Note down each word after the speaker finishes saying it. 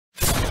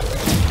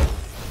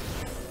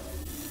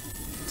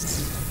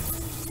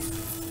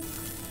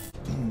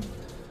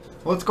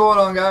What's going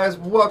on, guys?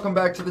 Welcome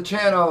back to the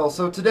channel.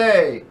 So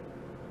today,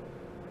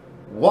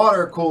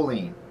 water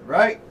cooling,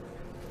 right?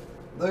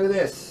 Look at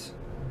this.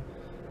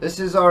 This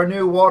is our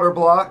new water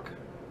block,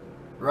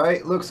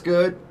 right? Looks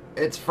good.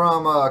 It's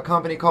from a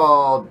company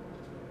called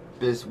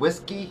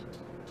Whiskey.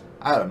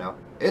 I don't know.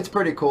 It's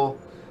pretty cool.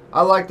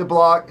 I like the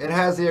block. It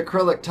has the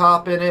acrylic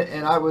top in it,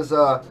 and I was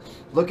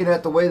looking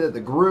at the way that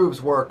the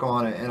grooves work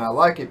on it, and I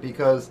like it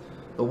because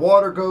the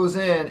water goes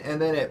in and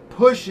then it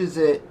pushes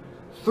it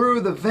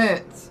through the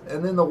vents,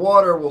 and then the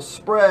water will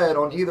spread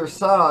on either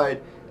side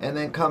and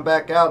then come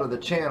back out of the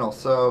channel.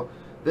 So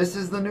this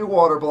is the new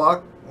water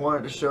block.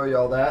 Wanted to show you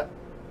all that.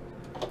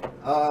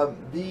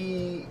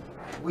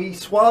 We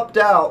swapped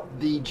out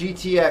the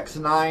GTX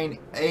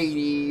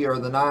 980 or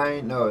the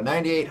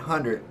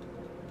 9800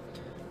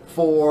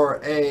 for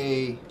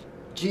a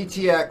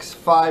GTX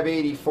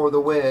 580 for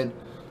the win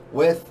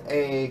with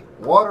a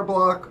water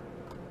block,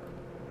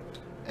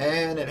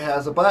 and it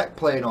has a back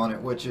plate on it,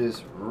 which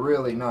is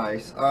really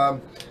nice.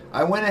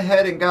 I went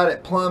ahead and got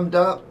it plumbed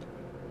up,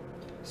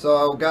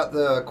 so I got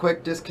the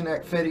quick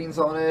disconnect fittings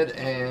on it,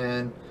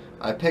 and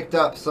I picked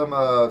up some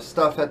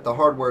stuff at the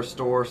hardware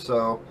store,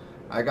 so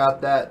I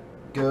got that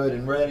good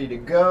and ready to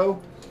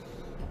go.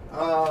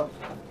 Our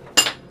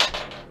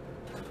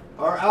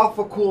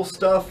Alpha Cool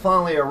stuff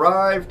finally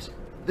arrived.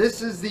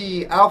 This is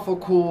the Alpha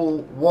Cool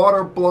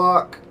water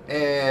block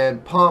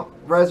and pump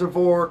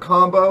reservoir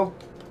combo.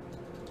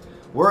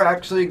 We're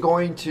actually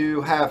going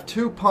to have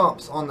two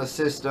pumps on the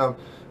system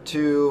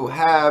to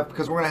have,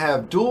 because we're going to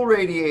have dual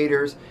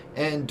radiators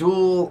and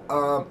dual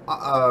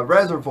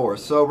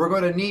reservoirs. So we're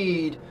going to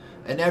need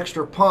an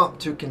extra pump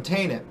to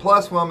contain it.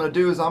 Plus, what I'm going to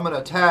do is I'm going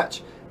to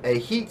attach a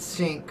heat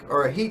sink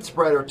or a heat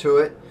spreader to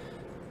it,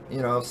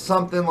 you know,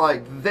 something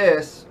like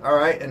this, all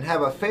right, and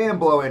have a fan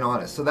blowing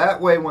on it. So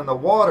that way when the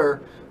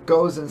water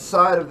goes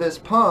inside of this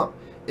pump,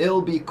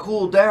 it'll be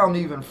cooled down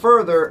even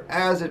further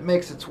as it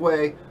makes its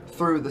way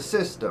through the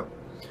system.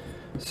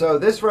 So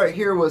this right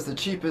here was the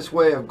cheapest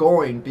way of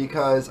going,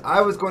 because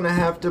I was going to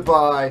have to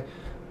buy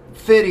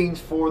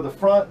fittings for the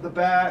front, the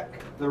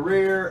back, the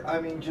rear,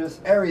 I mean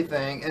just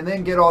everything, and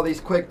then get all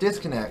these quick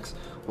disconnects.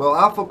 Well,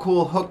 Alpha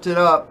Cool hooked it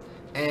up,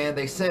 and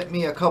they sent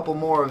me a couple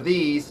more of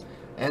these,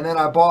 and then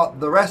I bought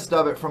the rest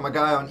of it from a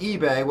guy on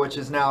eBay, which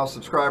is now a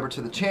subscriber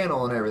to the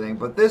channel and everything.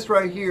 But this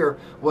right here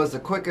was the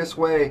quickest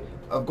way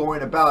of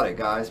going about it,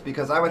 guys,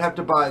 because I would have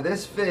to buy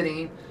this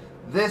fitting,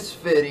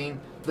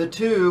 the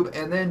tube,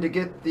 and then to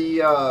get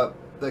the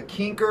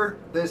kinker,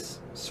 this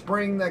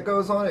spring that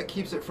goes on it,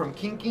 keeps it from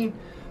kinking,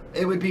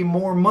 it would be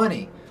more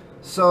money.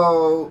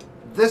 So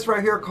this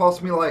right here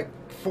cost me like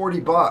 40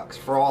 bucks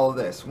for all of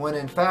this, when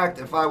in fact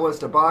if I was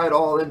to buy it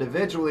all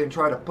individually and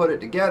try to put it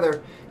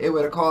together, it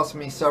would have cost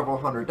me several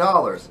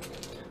 $100s.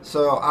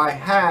 So I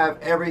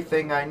have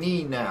everything I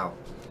need now,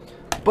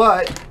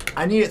 but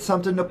I needed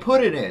something to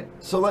put it in.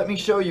 So let me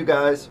show you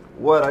guys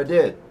what I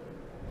did.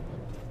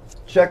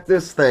 Check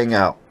this thing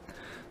out.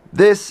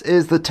 This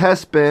is the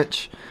test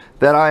bench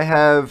that I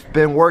have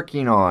been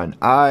working on.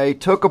 I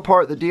took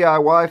apart the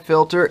DIY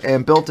filter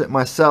and built it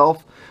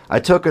myself. I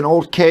took an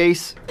old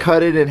case,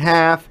 cut it in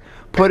half,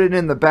 put it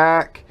in the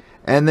back,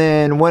 and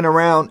then went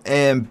around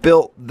and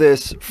built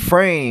this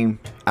frame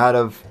out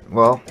of,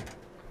 well,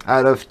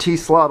 out of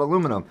T-slot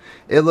aluminum.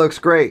 It looks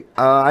great.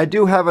 I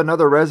do have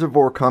another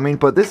reservoir coming,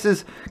 but this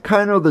is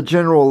kind of the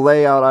general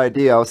layout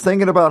idea. I was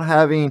thinking about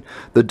having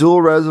the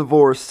dual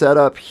reservoir set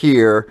up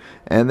here,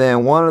 and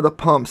then one of the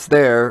pumps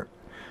there,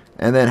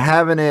 and then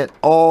having it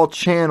all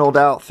channeled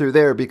out through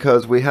there,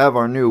 because we have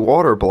our new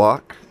water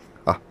block.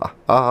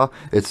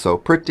 It's so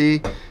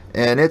pretty,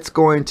 and it's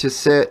going to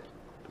sit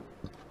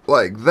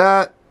like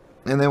that,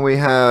 and then we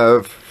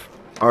have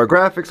our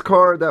graphics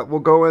card that will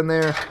go in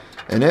there,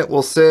 and it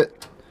will sit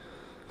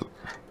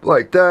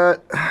like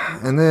that.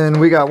 And then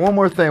we got one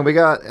more thing. We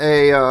got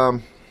a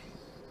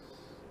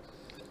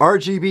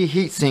RGB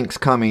heat sinks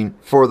coming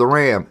for the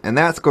RAM, and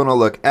that's going to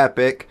look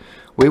epic.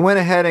 We went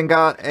ahead and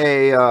got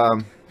a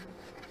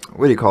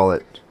what do you call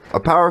it, a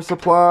power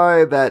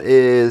supply that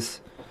is,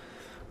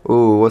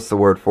 ooh, what's the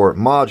word for it,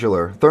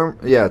 modular.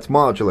 Yeah, it's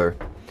modular.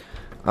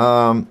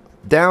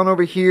 Down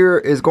over here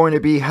is going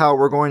to be how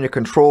we're going to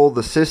control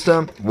the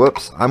system.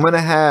 Whoops, I'm going to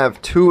have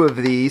two of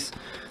these.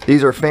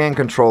 These are fan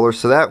controllers,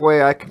 so that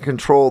way I can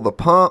control the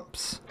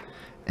pumps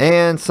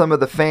and some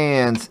of the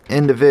fans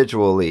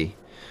individually.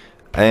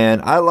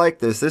 And I like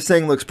this. This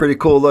thing looks pretty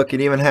cool. Look, it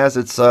even has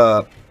its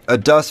a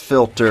dust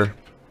filter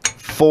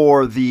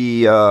for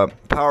the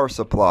power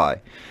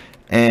supply.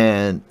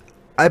 And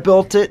I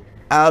built it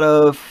out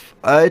of,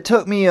 it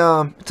took me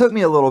a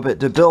little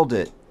bit to build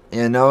it,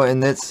 you know,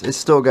 and it's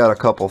still got a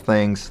couple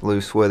things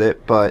loose with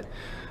it, but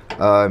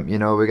you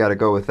know, we got to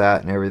go with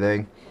that and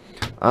everything.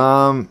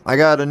 I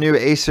got a new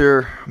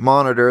Acer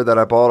monitor that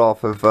I bought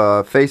off of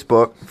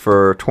Facebook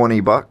for 20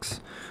 bucks.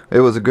 It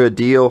was a good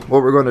deal.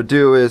 What we're going to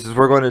do is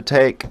we're going to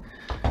take,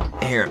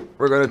 here,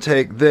 we're going to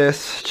take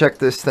this, check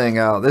this thing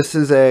out. This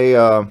is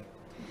a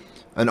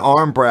an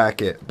arm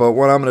bracket, but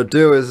what I'm going to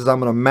do is I'm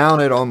going to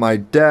mount it on my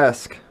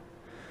desk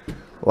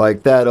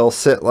like that. It'll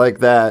sit like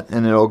that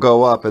and it'll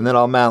go up, and then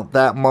I'll mount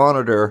that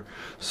monitor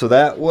so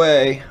that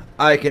way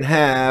I can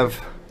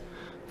have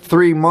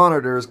 3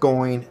 monitors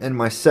going in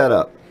my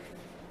setup.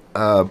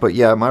 But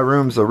yeah, my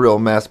room's a real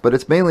mess, but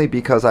it's mainly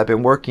because I've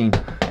been working.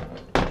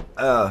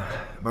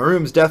 My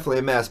room's definitely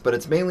a mess, but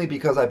it's mainly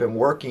because I've been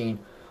working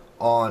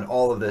on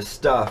all of this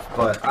stuff.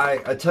 But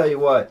I tell you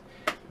what,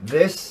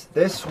 this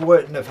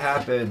wouldn't have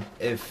happened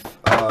if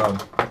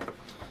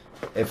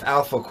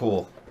Alpha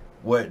Cool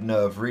wouldn't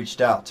have reached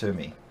out to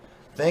me.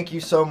 Thank you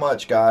so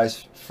much,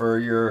 guys, for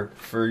your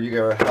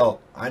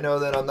help. I know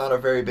that I'm not a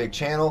very big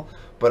channel,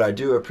 but I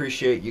do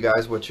appreciate you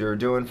guys, what you're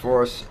doing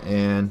for us,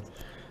 and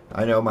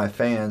I know my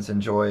fans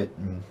enjoy it,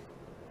 and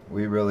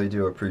we really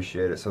do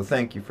appreciate it. So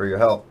thank you for your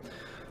help.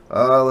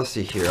 Let's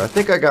see here. I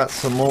think I got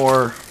some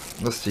more.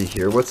 Let's see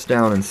here. What's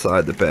down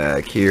inside the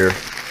bag here?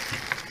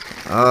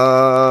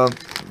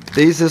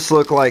 These just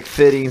look like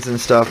fittings and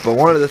stuff, but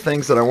one of the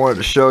things that I wanted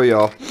to show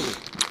y'all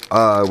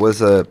was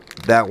that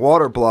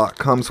WaterBlock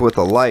comes with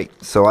a light,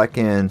 so I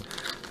can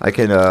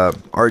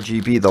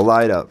RGB the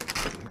light up.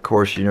 Of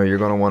course, you know you're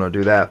going to want to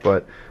do that,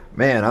 but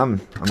man,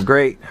 I'm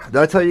great. Did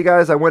I tell you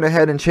guys I went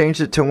ahead and changed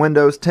it to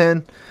Windows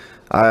 10?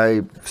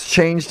 I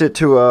changed it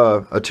to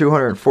a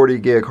 240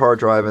 gig hard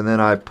drive, and then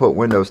I put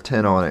Windows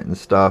 10 on it and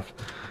stuff.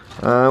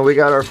 We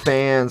got our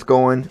fans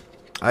going.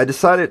 I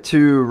decided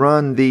to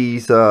run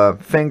these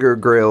finger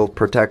grill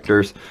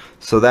protectors,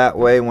 so that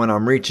way when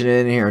I'm reaching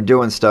in here and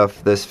doing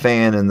stuff, this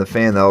fan and the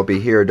fan that'll be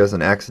here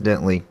doesn't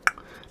accidentally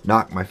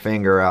knock my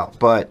finger out.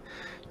 But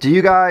do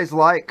you guys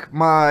like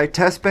my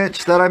test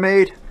bench that I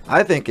made?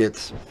 I think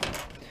it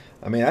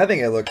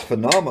looks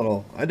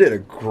phenomenal. I did a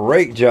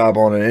great job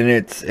on it, and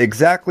it's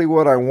exactly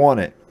what I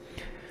wanted.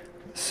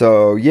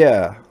 So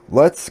yeah,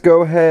 let's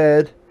go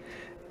ahead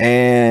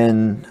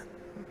and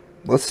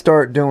let's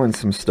start doing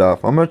some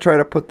stuff. I'm going to try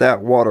to put that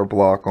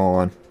WaterBlock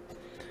on.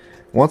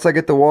 Once I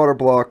get the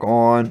WaterBlock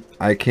on,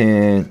 I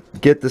can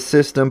get the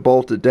system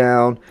bolted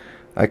down.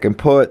 I can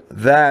put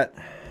that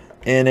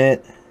in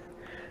it,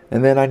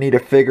 and then I need to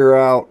figure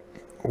out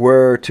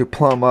where to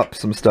plumb up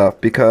some stuff,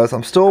 because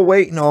I'm still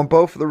waiting on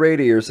both of the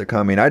radiators to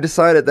come in. I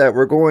decided that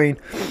we're going,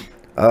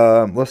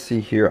 let's see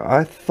here.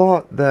 I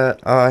thought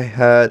that I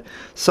had,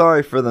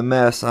 sorry for the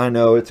mess. I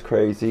know it's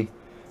crazy.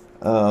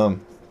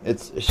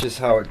 It's just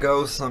how it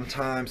goes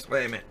sometimes.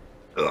 Wait a minute.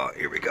 Oh,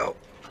 here we go.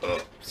 Oh,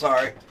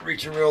 sorry,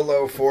 reaching real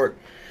low for it.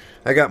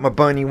 I got my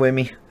bunny with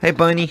me. Hey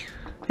bunny.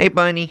 Hey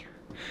bunny.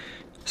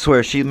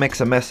 Swear she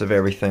makes a mess of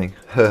everything.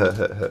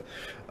 So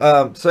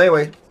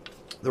anyway,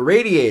 the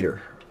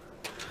radiator.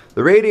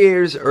 The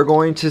radiators are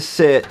going to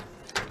sit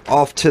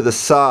off to the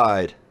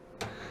side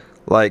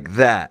like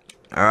that.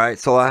 Alright,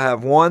 so I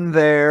have one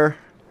there,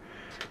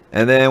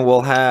 and then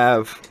we'll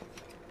have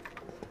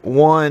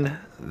one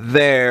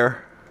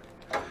there.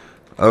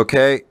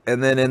 Okay,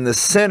 and then in the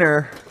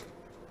center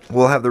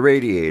we'll have the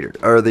radiator,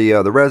 or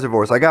the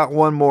reservoirs. I got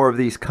one more of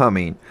these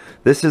coming.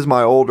 This is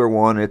my older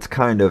one. It's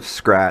kind of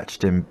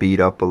scratched and beat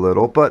up a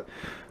little, but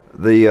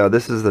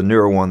this is the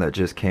newer one that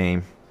just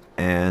came,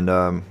 and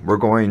we're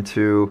going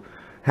to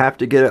have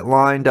to get it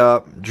lined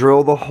up,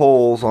 drill the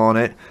holes on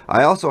it.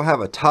 I also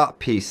have a top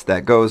piece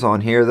that goes on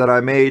here that I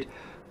made,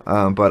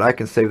 but I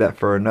can save that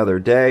for another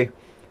day.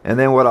 And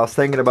then what I was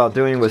thinking about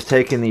doing was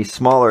taking these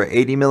smaller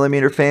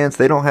 80mm fans.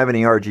 They don't have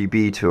any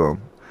RGB to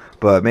them,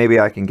 but maybe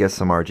I can get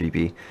some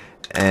RGB,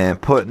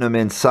 and putting them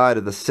inside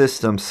of the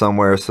system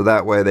somewhere, so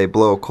that way they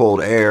blow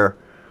cold air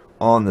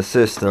on the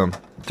system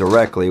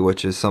directly,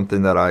 which is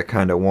something that I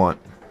kind of want.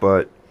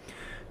 But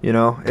you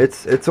know,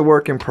 it's a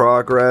work in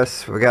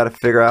progress. We got to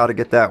figure out how to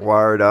get that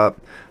wired up.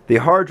 The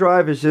hard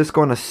drive is just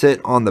going to sit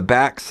on the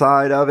back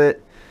side of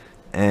it,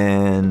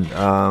 and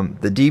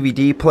the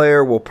DVD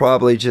player will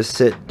probably just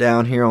sit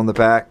down here on the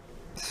back.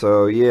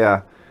 So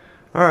yeah,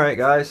 all right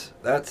guys,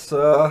 that's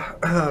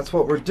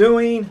what we're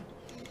doing.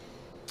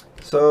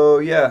 So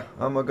yeah,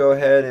 I'm gonna go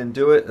ahead and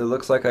do it. It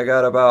looks like I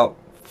got about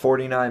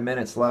 49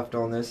 minutes left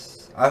on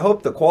this. I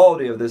hope the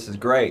quality of this is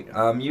great.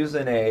 I'm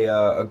using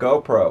a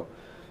GoPro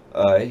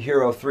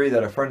Hero 3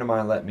 that a friend of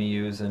mine let me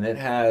use, and it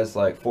has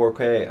like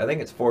 4K. I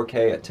think it's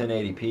 4K at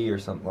 1080p or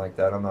something like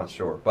that. I'm not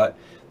sure, but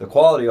the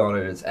quality on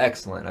it is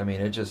excellent. I mean,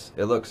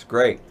 it looks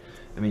great.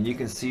 I mean, you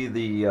can see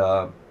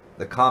the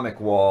comic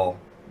wall,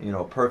 you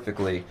know,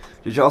 perfectly.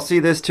 Did y'all see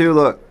this too?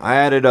 Look, I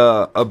added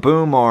a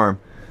boom arm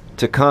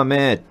to come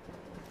in,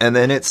 and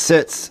then it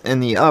sits in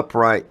the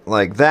upright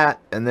like that,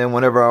 and then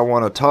whenever I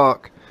want to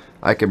talk,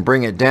 I can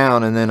bring it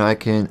down, and then I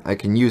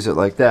can use it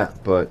like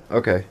that. But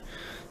okay,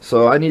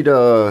 so I need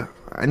to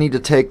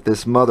take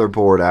this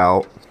motherboard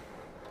out,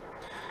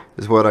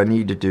 is what I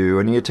need to do.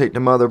 I need to take the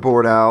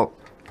motherboard out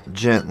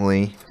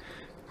gently,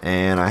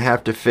 and I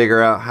have to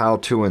figure out how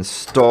to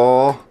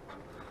install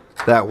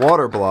that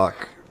WaterBlock,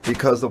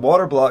 because the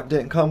WaterBlock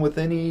didn't come with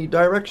any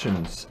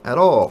directions at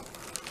all,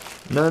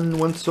 none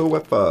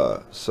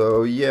whatsoever.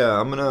 So yeah,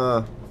 I'm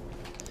gonna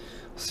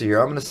see here.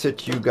 I'm gonna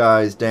sit you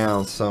guys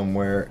down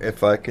somewhere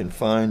if I can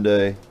find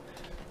a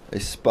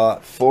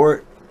spot for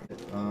it.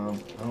 I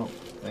don't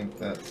think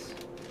that's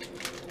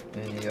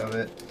any of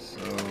it,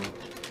 so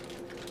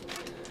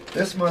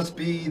This must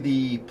be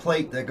the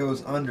plate that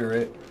goes under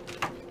it.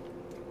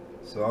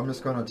 So I'm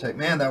just going to take...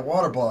 Man, that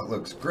water block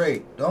looks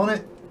great, don't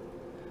it?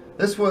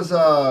 This was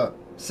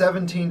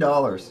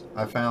 $17.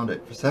 I found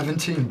it for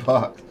 17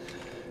 bucks.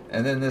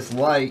 And then this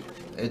light,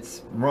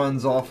 it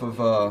runs off of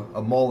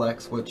a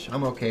Molex, which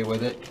I'm okay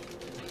with it.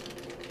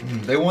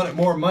 They wanted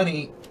more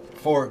money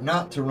for it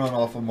not to run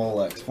off of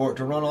Molex, for it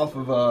to run off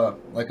of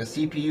like a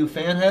CPU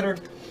fan header.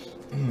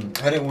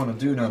 I didn't want to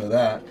do none of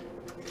that.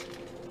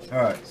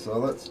 Alright, so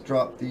let's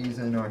drop these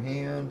in our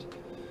hand.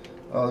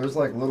 Oh, there's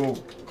like little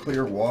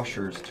clear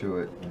washers to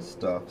it and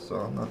stuff, so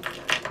I'm not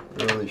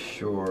really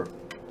sure.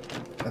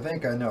 I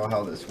think I know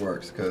how this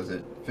works, because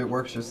if it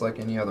works just like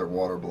any other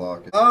water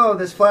block. Oh,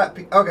 this flat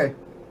piece. Okay,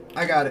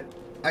 I got it.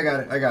 I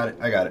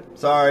got it.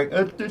 Sorry.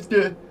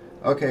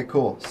 Okay,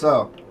 cool.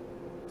 So,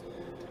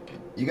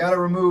 you got to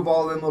remove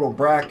all them little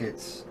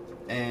brackets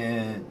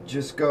and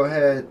just go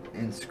ahead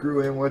and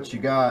screw in what you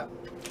got.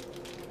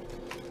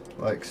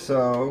 Like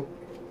so.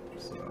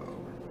 So,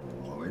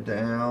 all the way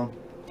down.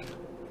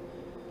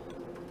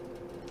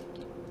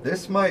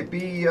 This might be,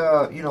 you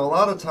know, a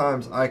lot of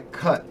times I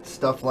cut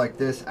stuff like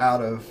this out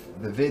of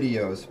the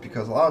videos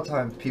because a lot of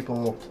times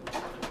people,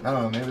 I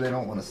don't know, maybe they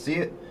don't want to see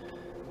it,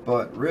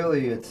 but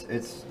really it's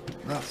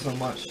not so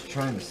much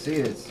trying to see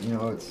it, it's, you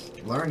know, it's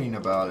learning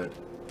about it.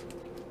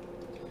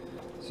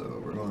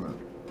 So we're going to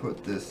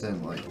put this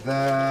in like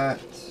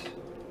that.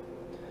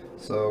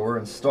 So we're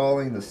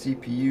installing the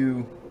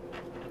CPU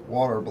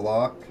water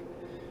block.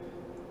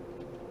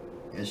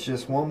 It's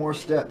just one more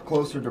step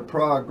closer to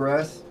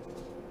progress.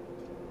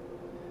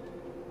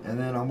 And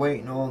then I'm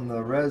waiting on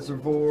the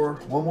reservoir,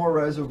 one more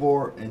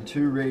reservoir and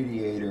 2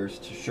 radiators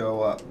to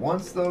show up.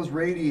 Once those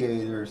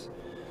radiators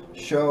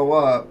show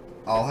up,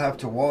 I'll have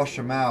to wash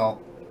them out,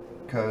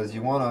 because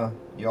you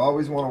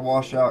always want to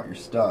wash out your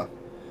stuff,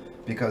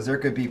 because there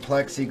could be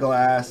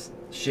plexiglass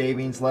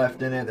shavings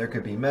left in it, there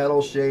could be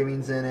metal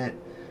shavings in it.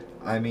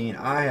 I mean,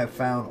 I have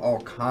found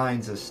all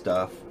kinds of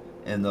stuff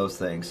in those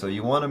things, so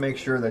you want to make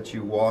sure that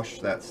you wash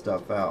that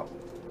stuff out.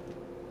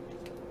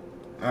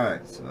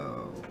 Alright,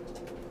 so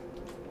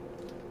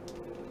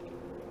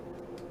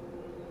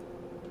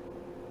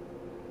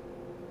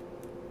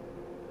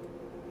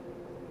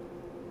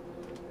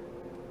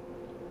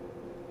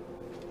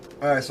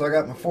alright, so I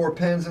got my 4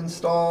 pins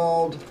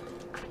installed.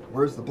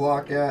 Where's the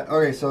block at?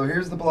 Okay, so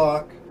here's the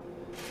block.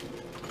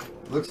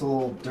 Looks a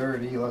little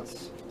dirty.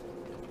 Let's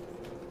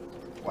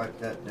wipe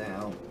that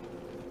down.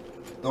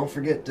 Don't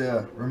forget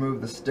to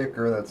remove the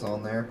sticker that's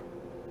on there.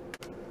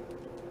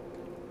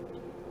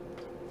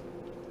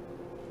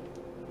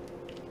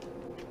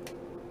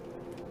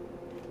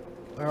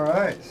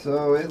 Alright,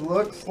 so it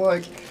looks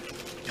like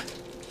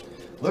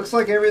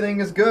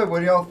everything is good. What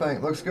do y'all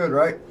think? Looks good,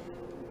 right?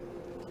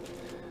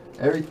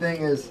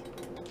 Everything is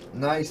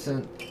nice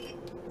and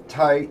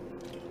tight.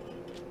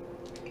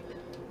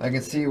 I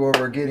can see where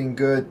we're getting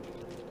good,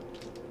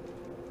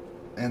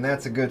 and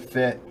that's a good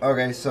fit.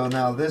 Okay, so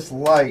now this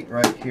light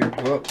right here,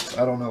 whoops,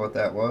 I don't know what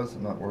that was,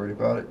 I'm not worried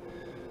about it.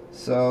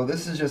 So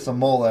this is just a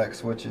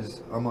Molex, which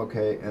is, I'm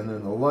okay. And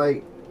then the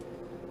light,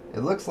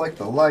 it looks like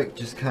the light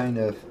just kind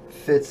of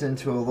fits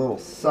into a little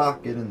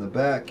socket in the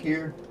back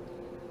here.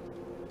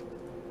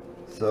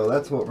 So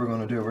that's what we're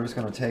going to do. We're just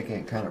going to take it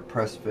and kind of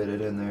press fit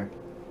it in there.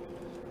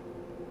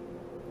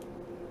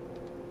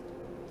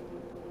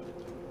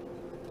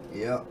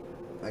 Yep,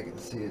 I can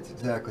see it's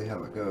exactly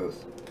how it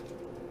goes.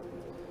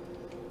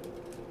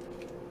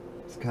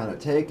 Just kind of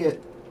take it,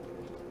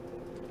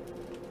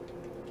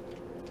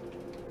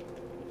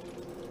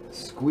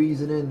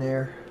 squeeze it in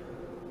there.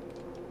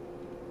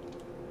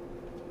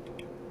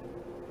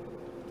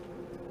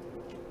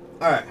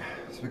 Alright,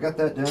 so we got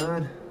that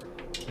done.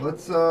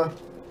 Let's see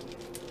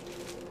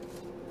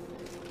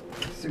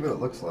what it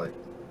looks like.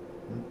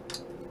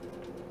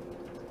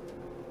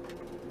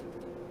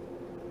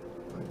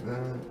 Like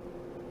that.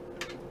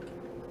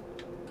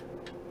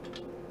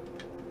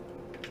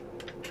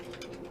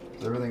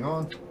 Is everything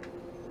on?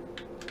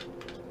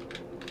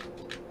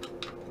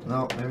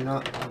 No, maybe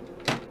not.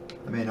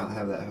 I may not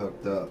have that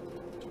hooked up.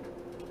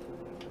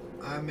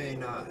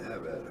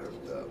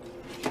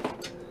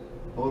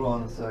 Hold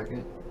on a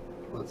second.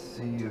 Let's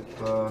see if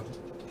we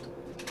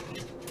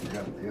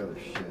got the other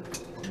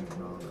shit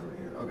moving on over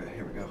here. Okay,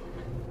 here we go.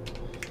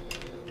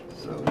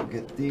 So we'll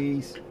get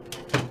these.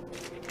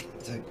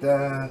 Take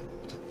that.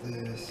 Take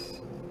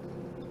this.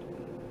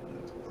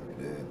 Plug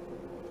it in.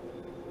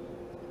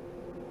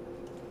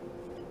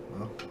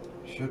 Well,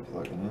 should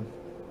plug it in.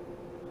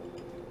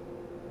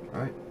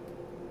 Alright.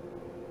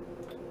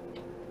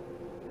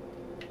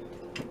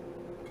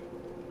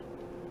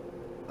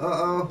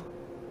 Uh-oh.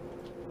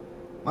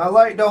 My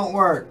light don't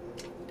work.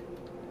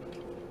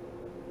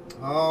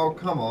 Oh,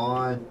 come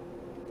on.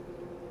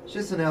 It's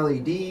just an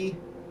LED.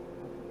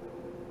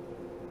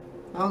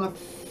 How the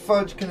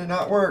fudge can it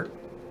not work?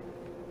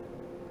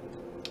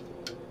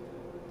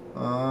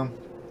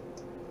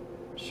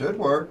 Should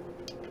work.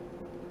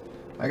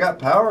 I got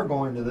power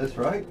going to this,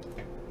 right?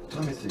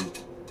 Let me see.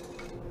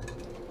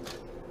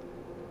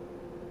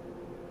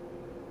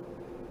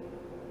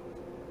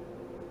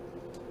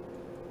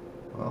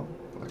 Well,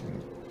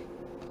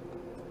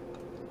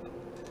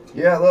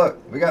 yeah, look,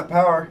 we got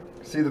power.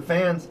 See the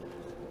fans?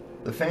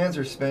 The fans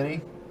are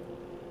spinning.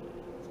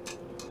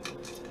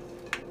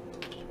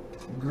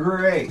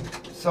 Great.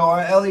 So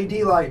our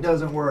LED light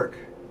doesn't work.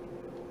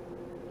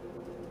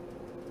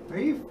 Are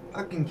you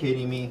fucking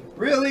kidding me?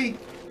 Really?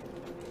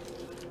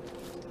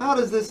 How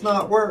does this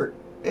not work?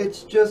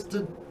 It's just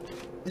an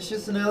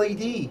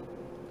LED.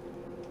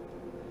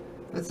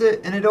 That's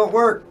it, and it don't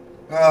work.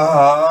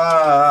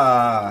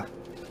 Ah,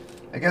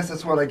 I guess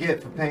that's what I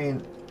get for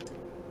paying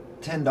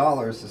 $10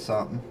 or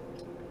something.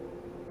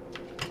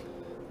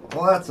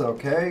 Well, that's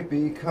okay,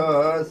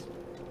 because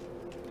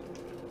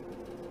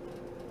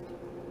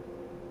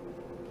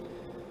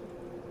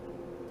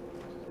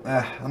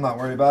I'm not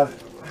worried about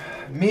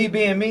it. Me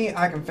being me,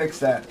 I can fix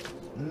that.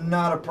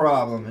 Not a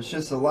problem. It's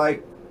just a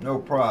light, no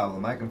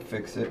problem. I can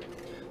fix it.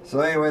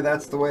 So anyway,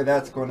 that's the way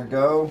that's going to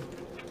go.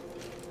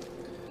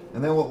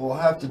 And then what we'll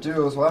have to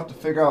do is we'll have to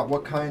figure out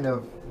what kind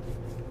of,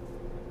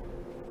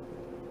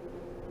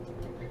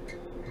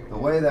 the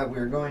way that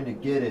we're going to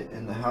get it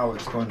and how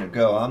it's going to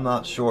go. I'm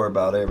not sure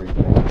about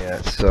everything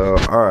yet. So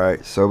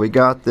alright, so we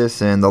got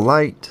this in. The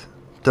light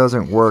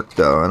doesn't work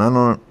though,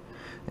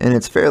 and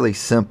it's fairly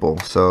simple,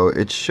 so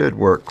it should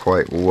work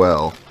quite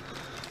well,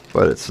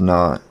 but it's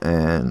not.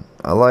 And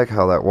I like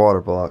how that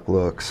water block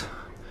looks.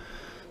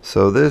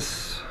 So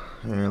this,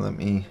 here, let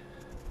me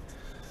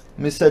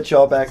set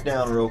y'all back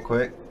down real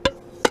quick,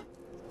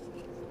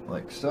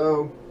 like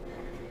so.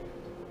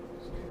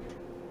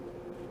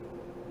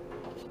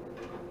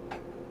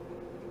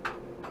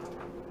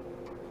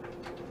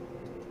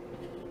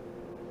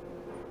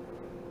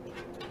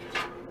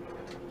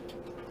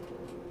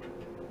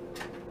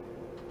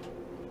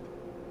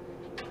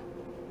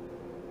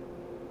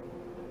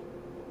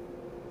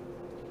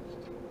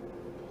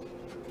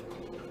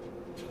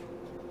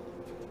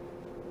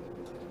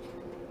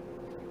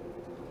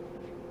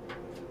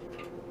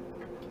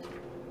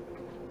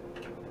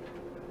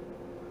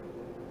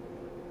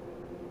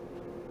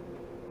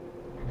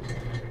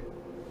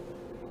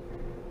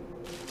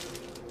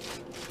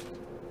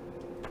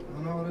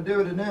 To do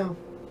with it now.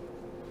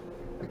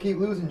 I keep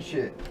losing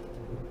shit.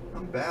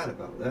 I'm bad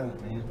about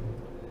that, man.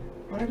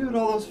 What do I do with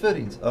all those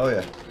fittings? Oh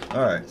yeah.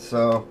 Alright,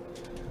 so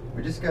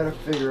we just gotta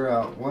figure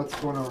out what's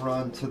going to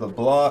run to the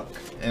block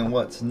and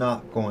what's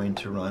not going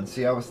to run.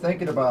 See, I was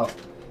thinking about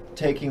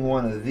taking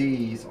one of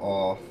these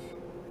off,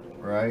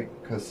 right?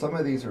 Because some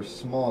of these are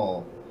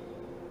small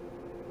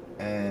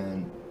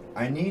and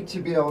I need to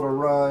be able to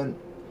run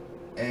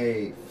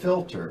a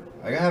filter.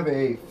 I have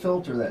a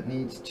filter that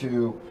needs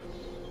to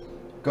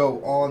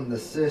go on the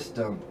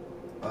system,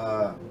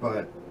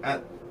 but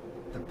at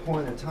the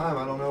point in time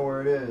I don't know where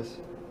it is.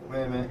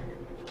 Wait a minute.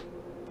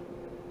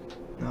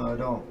 No, I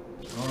don't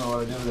know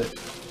what to do with it.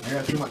 I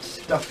got too much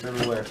stuff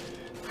everywhere,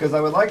 because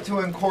I would like to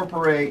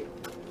incorporate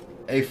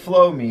a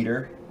flow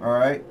meter. All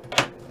right,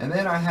 and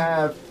then I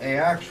have a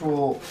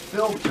actual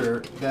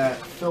filter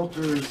that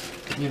filters,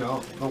 you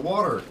know, the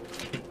water,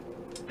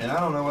 and I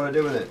don't know what to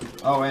do with it.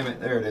 Oh wait a minute,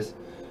 there it is.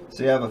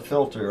 So you have a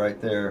filter right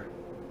there,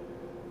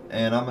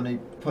 and I'm going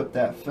to put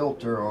that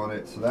filter on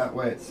it so that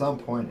way at some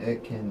point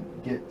it can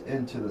get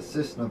into the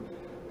system.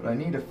 But I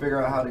need to figure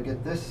out how to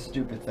get this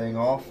stupid thing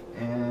off,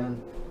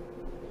 and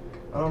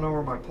I don't know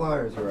where my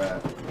pliers are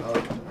at.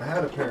 I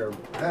had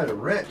a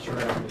wrench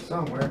around here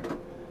somewhere,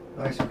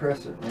 nice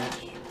crescent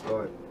wrench,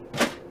 but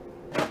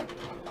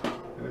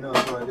who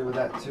knows what I do with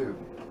that too.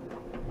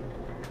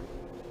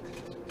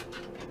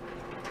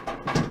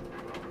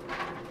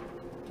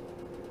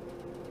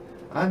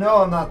 I know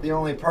I'm not the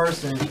only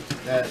person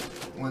that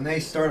when they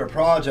start a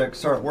project,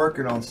 start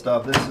working on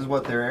stuff, this is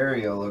what their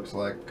area looks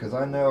like, because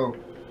I know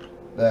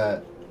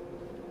that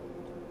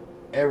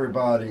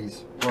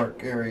everybody's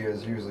work area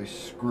is usually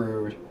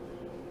screwed.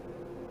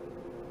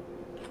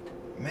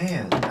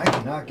 Man, I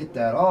cannot get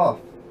that off.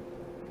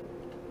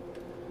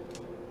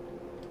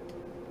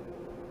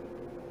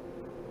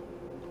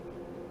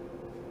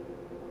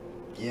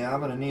 Yeah,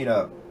 I'm gonna need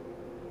a,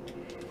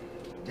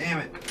 damn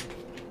it.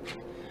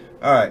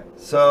 Alright,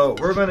 so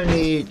we're going to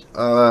need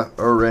a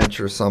wrench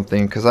or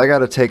something, because I got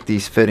to take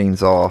these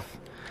fittings off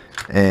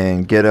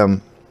and get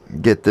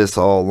this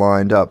all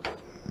lined up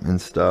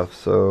and stuff.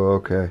 So,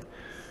 okay.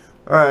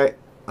 Alright,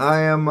 I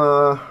am,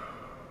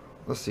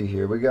 let's see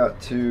here.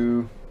 Let's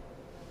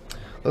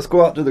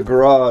go out to the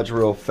garage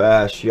real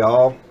fast,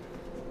 y'all.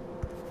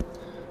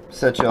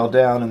 Set y'all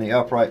down in the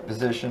upright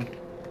position.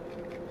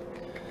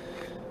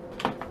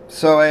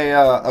 So,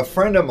 a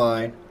friend of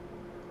mine,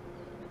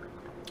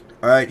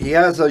 alright, he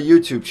has a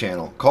YouTube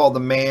channel called The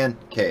Man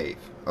Cave,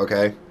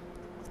 okay?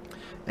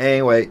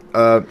 Anyway,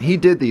 he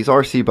did these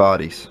RC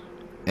bodies,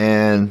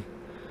 and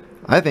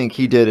I think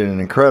he did an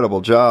incredible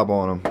job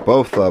on them,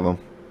 both of them.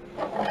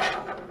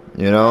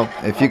 You know,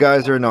 if you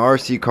guys are into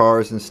RC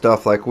cars and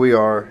stuff like we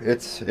are,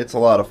 it's a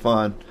lot of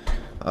fun.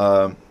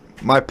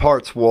 My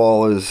parts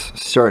wall is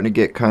starting to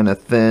get kind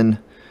of thin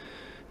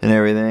and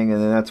everything,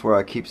 and then that's where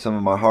I keep some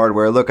of my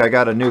hardware. Look, I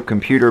got a new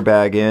computer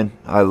bag in.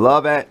 I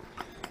love it.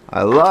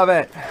 I love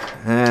it.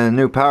 And a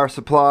new power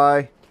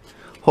supply.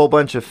 whole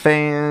bunch of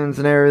fans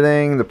and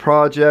everything, the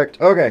project.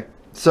 Okay,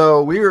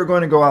 so we are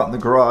going to go out in the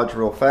garage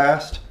real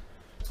fast.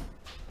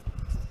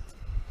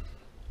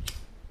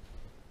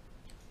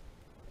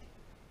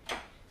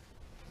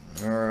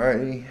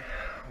 Alrighty,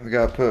 we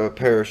gotta put a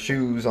pair of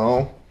shoes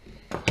on.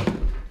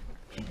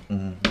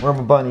 Where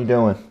my bunny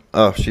doing?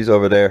 Oh, she's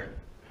over there.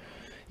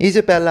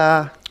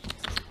 Isabella.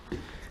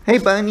 Hey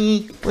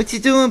bunny, what you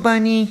doing,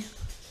 bunny?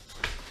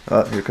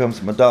 Oh, here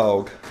comes my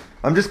dog.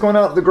 I'm just going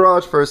out in the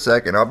garage for a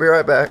second. I'll be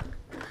right back.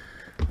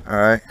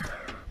 Alright.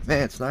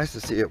 Man, it's nice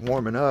to see it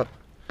warming up.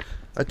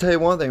 I tell you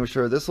one thing for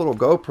sure, this little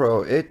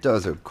GoPro, it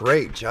does a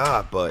great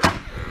job, but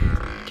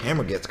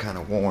camera gets kind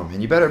of warm,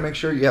 and you better make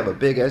sure you have a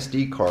big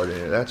SD card in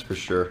it, that's for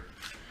sure.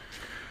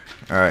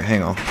 Alright,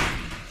 hang on.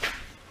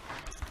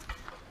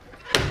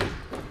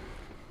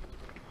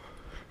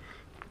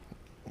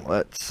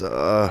 Let's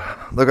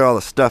look at all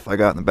the stuff I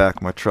got in the back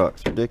of my truck.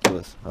 It's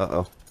ridiculous.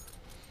 Uh-oh.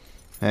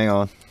 Hang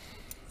on.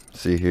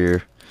 Let's see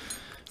here.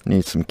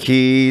 Need some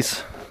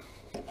keys.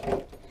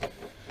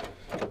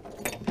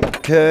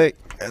 Okay,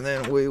 and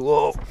then we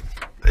will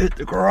hit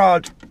the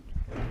garage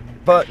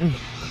button.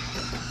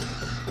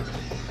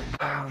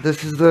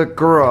 This is the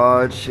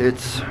garage.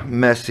 It's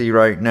messy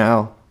right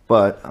now,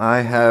 but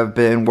I have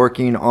been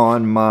working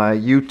on my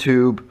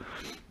YouTube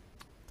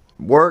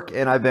work,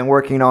 and I've been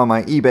working on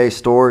my eBay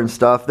store and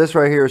stuff. This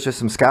right here is just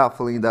some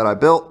scaffolding that I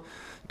built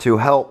to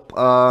help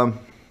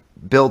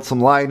build some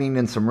lighting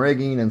and some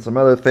rigging and some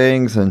other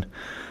things and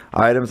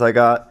items I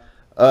got.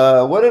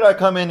 What did I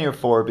come in here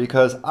for?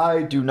 Because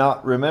I do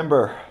not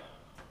remember.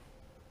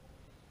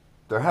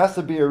 There has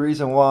to be a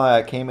reason why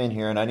I came in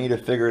here, and I need to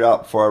figure it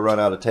out before I run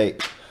out of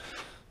tape.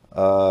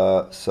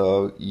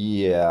 So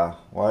yeah,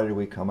 why did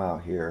we come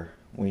out here?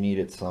 We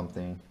needed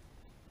something.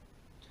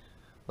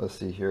 Let's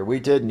see here.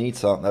 We did need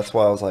something. That's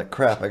why I was like,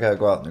 crap, I gotta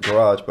go out in the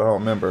garage, but I don't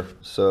remember.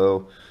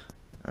 So,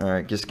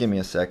 alright, just give me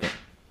a second.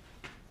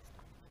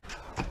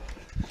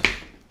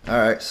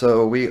 Alright,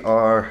 so we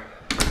are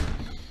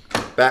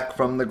back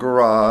from the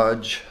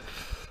garage.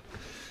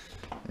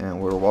 And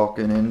we're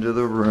walking into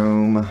the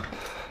room.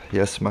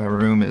 Yes, my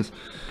room is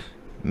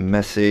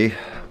messy,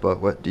 but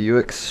what do you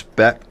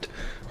expect?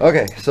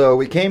 Okay, so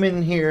we came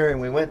in here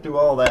and we went through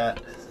all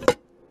that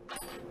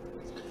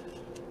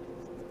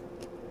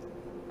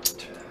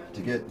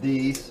to get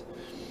these.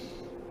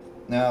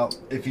 Now,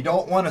 if you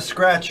don't want to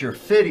scratch your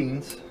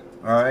fittings,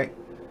 alright,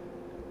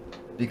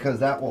 because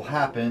that will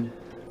happen,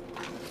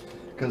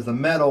 because the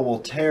metal will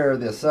tear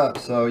this up,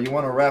 so you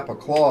want to wrap a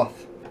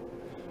cloth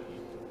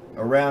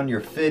around your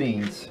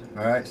fittings,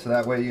 alright, so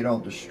that way you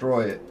don't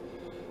destroy it.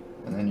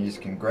 And then you just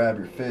can grab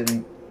your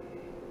fitting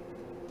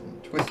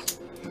and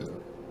twist.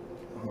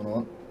 Hold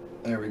on.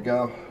 There we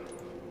go.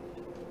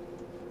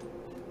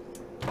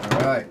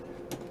 Alright.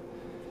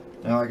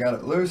 Now I got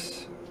it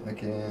loose. I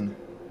can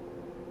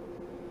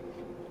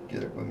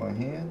get it with my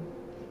hand.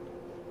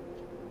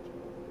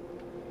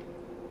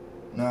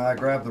 No, I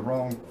grabbed the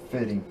wrong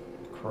fitting.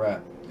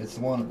 Crap. It's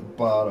the one at the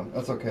bottom.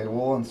 That's okay.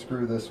 We'll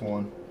unscrew this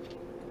one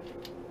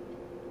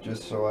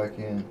just so I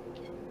can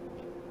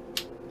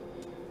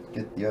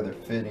get the other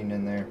fitting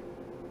in there.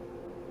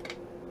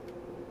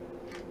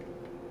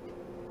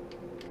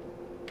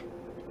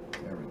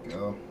 There we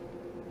go.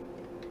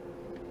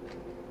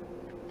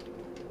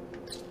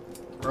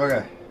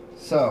 Okay,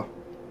 so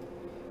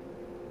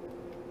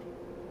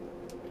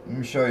let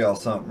me show y'all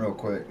something real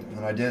quick,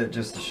 and I did it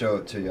just to show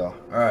it to y'all.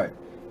 Alright,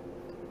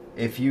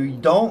 if you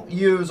don't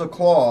use a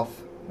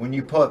cloth when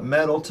you put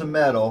metal to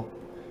metal,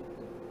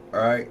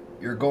 alright,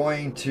 you're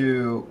going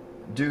to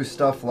do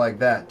stuff like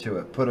that to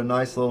it. Put a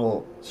nice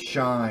little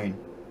shine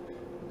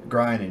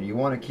grinding. You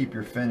want to keep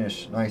your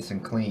finish nice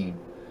and clean.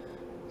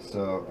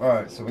 So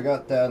alright, so we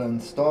got that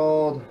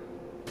installed.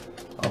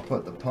 I'll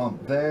put the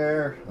pump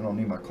there. I don't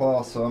need my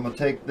cloth, so I'm gonna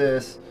take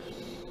this.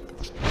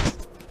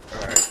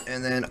 Alright,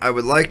 and then I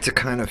would like to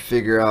kind of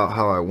figure out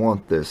how I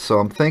want this. So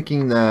I'm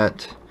thinking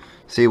that,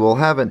 see, we'll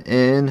have an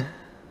in.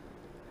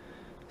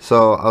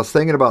 So I was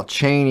thinking about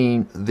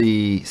chaining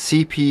the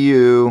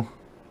CPU.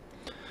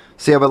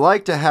 See, I would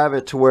like to have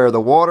it to where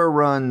the water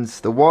runs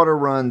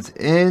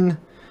in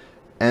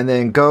and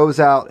then goes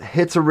out,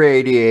 hits a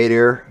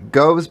radiator,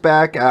 goes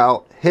back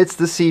out, hits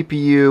the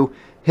CPU,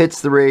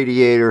 hits the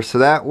radiator, so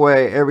that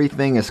way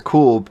everything is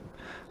cooled.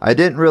 I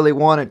didn't really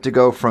want it to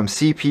go from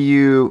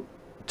CPU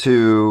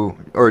to,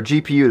 or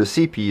GPU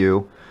to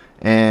CPU,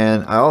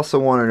 and I also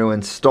wanted to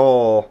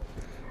install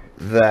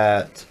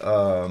that,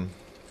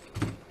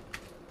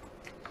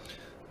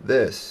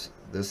 this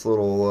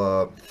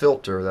little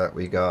filter that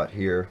we got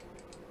here.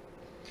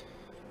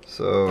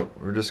 So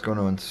we're just going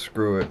to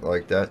unscrew it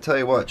like that. Tell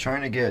you what,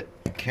 trying to get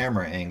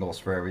camera angles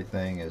for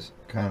everything is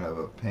kind of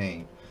a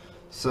pain.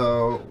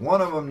 So one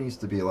of them needs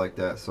to be like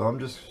that. So I'm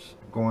just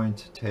going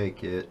to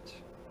take it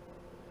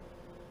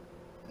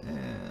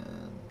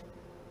and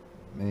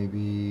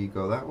maybe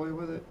go that way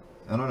with it.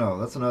 I don't know.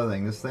 That's another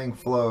thing. This thing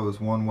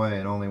flows one way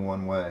and only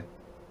one way.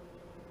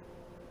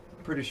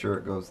 I'm pretty sure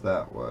it goes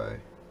that way.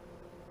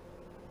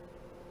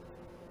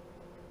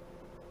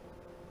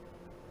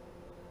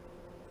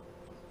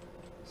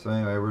 So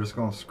anyway, we're just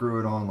going to screw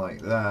it on like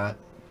that.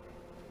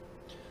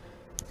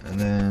 And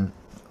then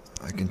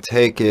I can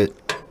take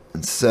it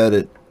and set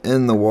it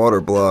in the water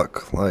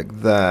block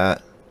like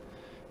that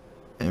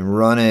and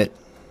run it.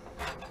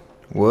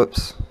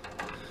 Whoops.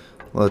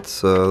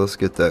 Let's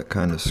get that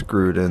kind of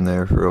screwed in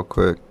there real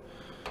quick.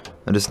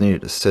 I just need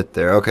it to sit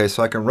there. Okay,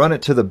 so I can run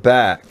it to the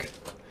back,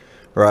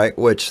 right?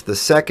 Which the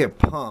second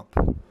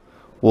pump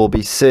will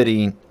be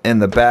sitting in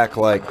the back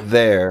like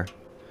there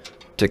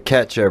to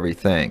catch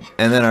everything.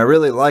 And then I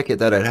really like it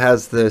that it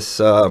has this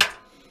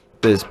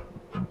this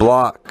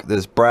block,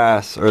 this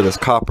brass or this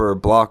copper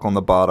block on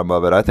the bottom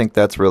of it. I think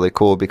that's really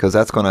cool because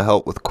that's going to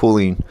help with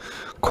cooling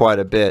quite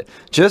a bit.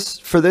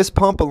 Just for this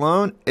pump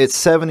alone, it's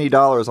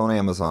 $70 on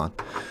Amazon.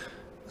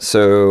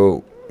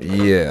 So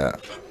yeah,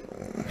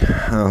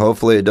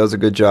 hopefully it does a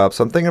good job.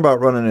 So I'm thinking about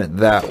running it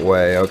that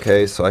way.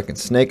 Okay, so I can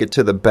snake it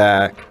to the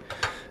back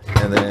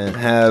and then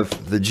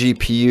have the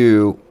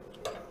GPU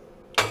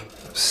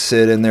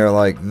sit in there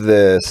like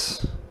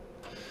this,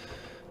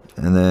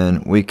 and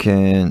then we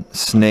can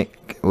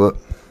snake,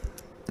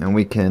 and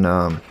we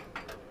can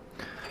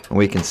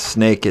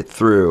snake it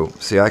through.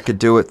 See, I could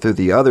do it through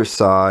the other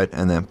side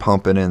and then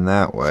pump it in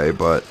that way,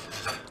 but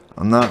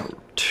I'm not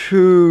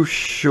too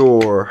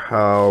sure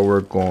how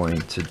we're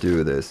going to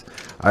do this.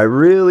 I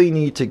really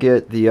need to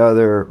get the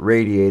other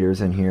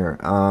radiators in here.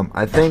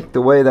 I think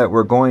the way that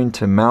we're going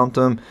to mount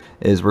them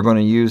is we're going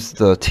to use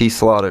the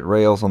T-slotted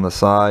rails on the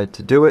side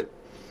to do it.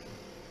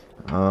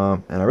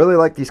 And I really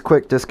like these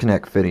quick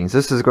disconnect fittings.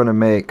 This is going to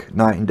make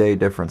night and day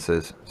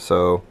differences.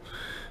 So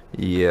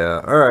yeah,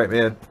 alright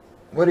man,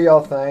 what do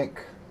y'all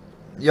think?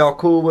 Y'all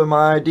cool with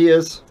my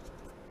ideas?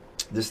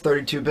 This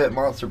 32-bit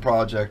monster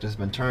project has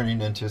been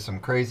turning into some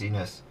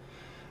craziness.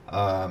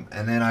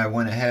 And then I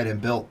went ahead and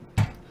built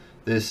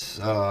this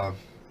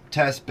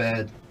test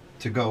bed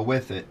to go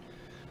with it.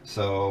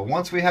 So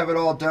once we have it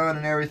all done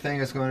and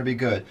everything, it's going to be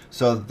good.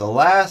 So the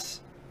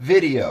last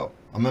video,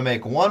 I'm going to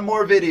make one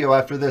more video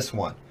after this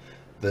one.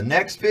 The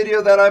next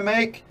video that I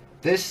make,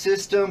 this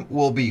system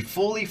will be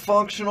fully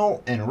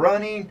functional and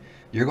running.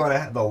 You're going to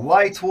have, the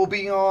lights will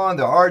be on,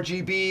 the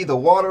RGB, the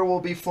water will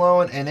be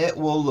flowing, and it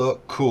will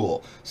look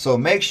cool. So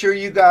make sure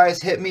you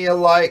guys hit me a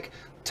like,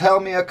 tell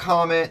me a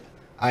comment.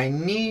 I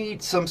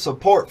need some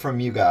support from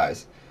you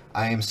guys.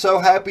 I am so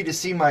happy to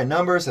see my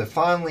numbers have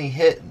finally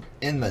hit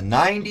in the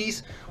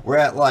 90s. We're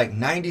at like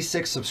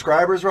 96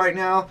 subscribers right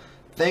now.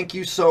 Thank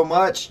you so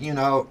much. You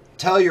know,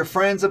 tell your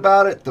friends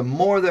about it. The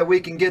more that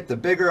we can get, the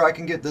bigger I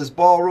can get this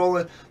ball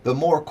rolling, the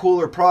more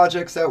cooler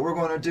projects that we're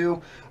going to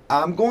do.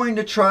 I'm going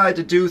to try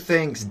to do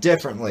things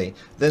differently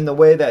than the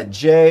way that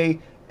Jay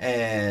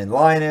and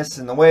Linus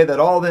and the way that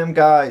all them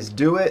guys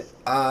do it.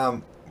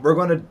 I'm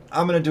going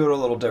to do it a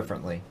little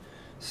differently.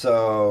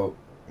 So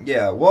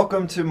yeah,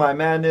 welcome to my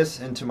madness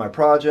and to my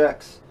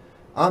projects.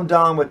 I'm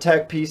Don with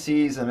Tech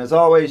PCs, and as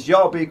always,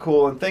 y'all be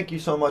cool, and thank you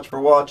so much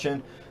for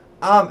watching.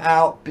 I'm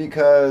out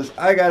because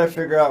I gotta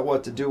figure out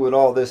what to do with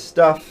all this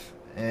stuff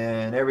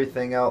and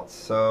everything else.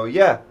 So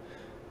yeah,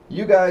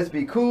 you guys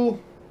be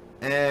cool,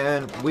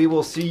 and we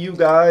will see you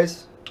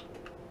guys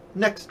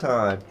next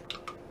time.